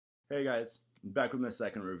Hey guys, back with my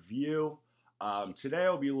second review. Today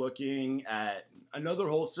I'll be looking at another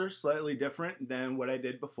holster, slightly different than what I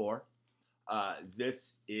did before.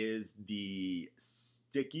 This is the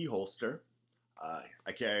Sticky holster.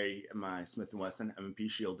 I carry my Smith & Wesson M&P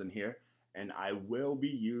Shield in here, and I will be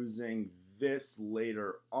using this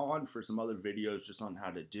later on for some other videos just on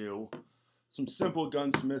how to do some simple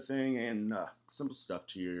gunsmithing and simple stuff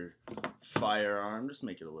to your firearm, just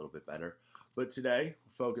make it a little bit better. But today,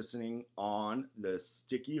 focusing on the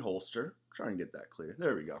Sticky holster. Try and get that clear.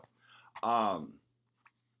 There we go. I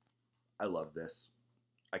love this.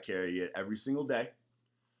 I carry it every single day.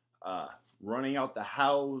 Running out the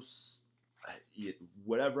house,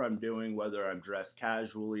 whatever I'm doing, whether I'm dressed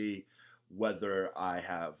casually, whether I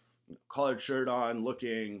have collared shirt on,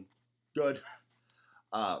 looking good,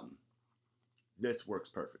 this works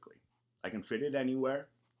perfectly. I can fit it anywhere.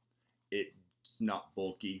 It's not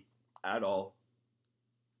bulky at all,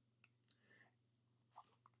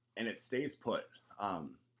 and it stays put.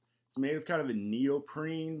 It's made of kind of a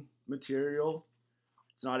neoprene material.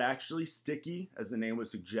 It's not actually sticky, as the name would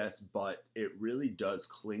suggest, but it really does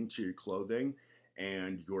cling to your clothing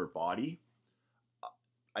and your body.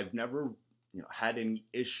 I've never, had any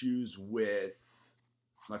issues with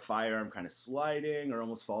my firearm kind of sliding or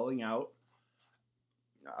almost falling out.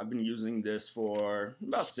 I've been using this for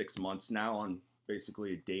about 6 months now on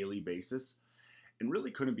basically a daily basis, and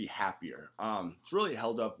really couldn't be happier. It's really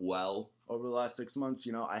held up well over the last 6 months.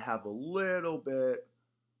 I have a little bit,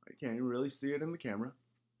 I can't even really see it in the camera,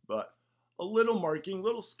 but a little marking,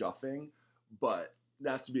 little scuffing, but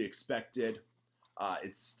that's to be expected.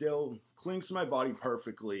 It still clings to my body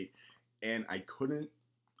perfectly, and I couldn't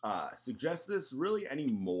suggest this really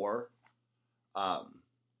anymore.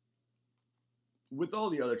 With all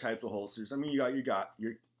the other types of holsters, I mean, you have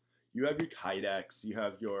your Kydex, you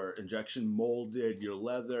have your injection molded, your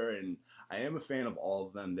leather, and I am a fan of all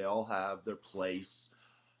of them. They all have their place,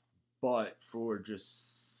 but for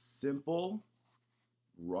just simple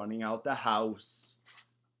running out the house,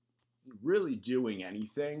 really doing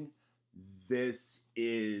anything, this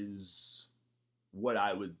is what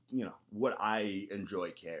I would, what I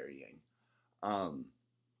enjoy carrying.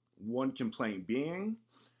 One complaint being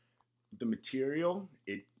the material.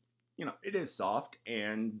 It is soft,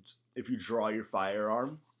 and if you draw your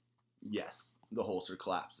firearm, yes, the holster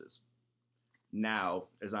collapses. Now,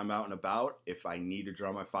 as I'm out and about, if I need to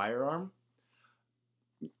draw my firearm,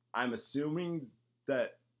 I'm assuming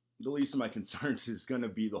that the least of my concerns is going to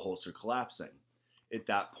be the holster collapsing. At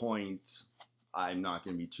that point, I'm not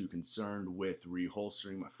going to be too concerned with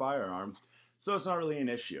reholstering my firearm, so it's not really an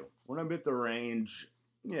issue. When I'm at the range,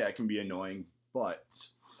 yeah, it can be annoying, but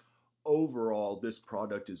overall, this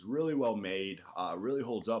product is really well made, really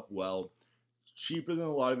holds up well. It's cheaper than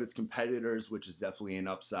a lot of its competitors, which is definitely an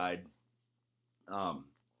upside.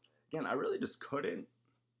 Again, I really just couldn't,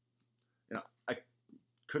 I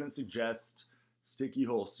couldn't suggest Sticky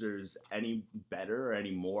holsters any better or any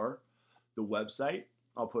more. The website,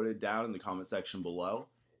 I'll put it down in the comment section below,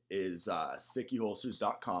 is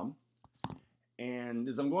stickyholsters.com. And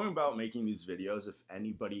as I'm going about making these videos, if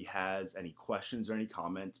anybody has any questions or any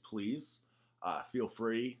comments, please feel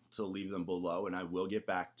free to leave them below, and I will get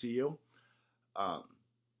back to you. I'm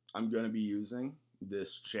going to be using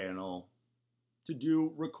this channel to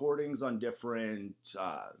do recordings on different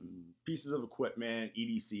pieces of equipment,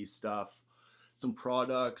 EDC stuff, some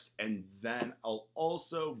products, and then I'll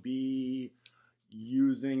also be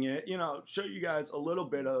using it, show you guys a little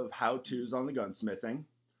bit of how-tos on the gunsmithing.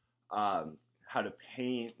 How to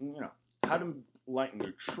paint, how to lighten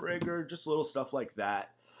your trigger, just little stuff like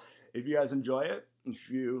that. If you guys enjoy it, if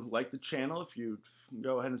you like the channel, if you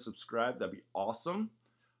go ahead and subscribe, that'd be awesome.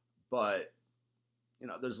 But,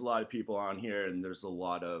 there's a lot of people on here, and there's a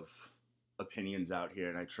lot of opinions out here,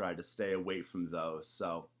 and I try to stay away from those.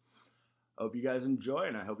 So, I hope you guys enjoy,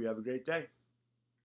 and I hope you have a great day.